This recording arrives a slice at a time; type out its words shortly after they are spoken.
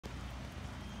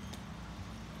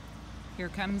Here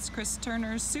comes Chris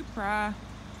Turner's Supra.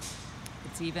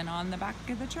 It's even on the back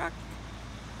of the truck.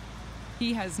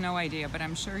 He has no idea, but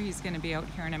I'm sure he's going to be out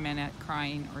here in a minute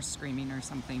crying or screaming or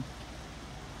something.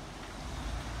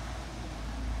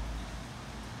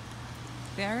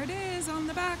 There it is on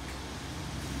the back.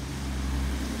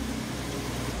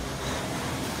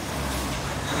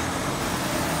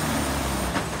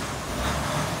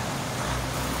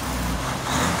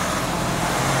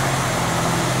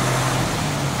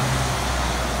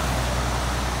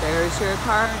 There's your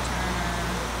car, Turner.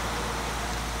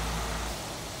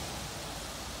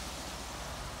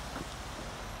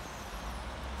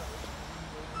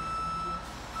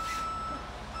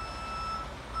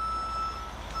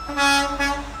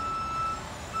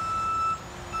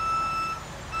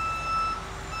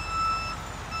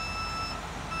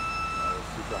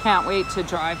 Can't wait to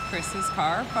drive Chris's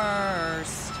car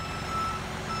first.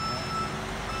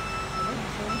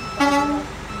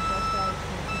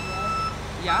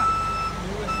 Yeah.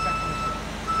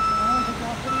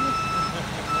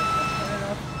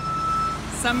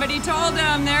 Somebody told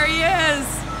him, there he is.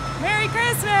 Merry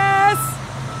Christmas!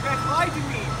 You guys lied to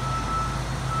me.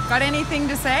 Got anything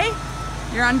to say?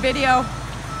 You're on video.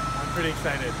 I'm pretty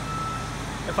excited.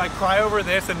 If I cry over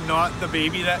this and not the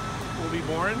baby that will be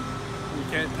born, you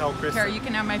can't tell Chris. Here, you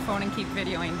can have my phone and keep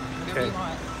videoing. Whatever you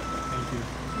want. Thank you.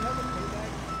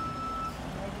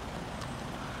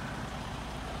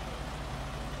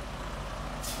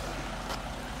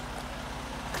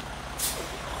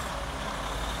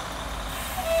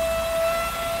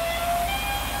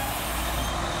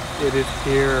 It is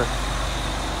here.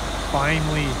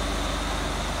 Finally.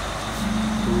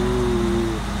 Ooh.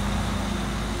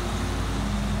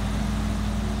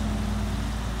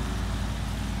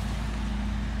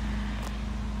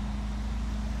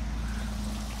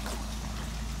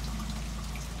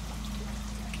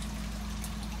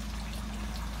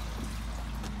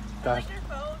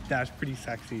 That's pretty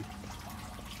sexy.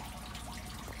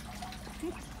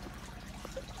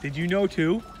 Did you know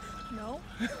too? No.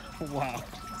 Wow.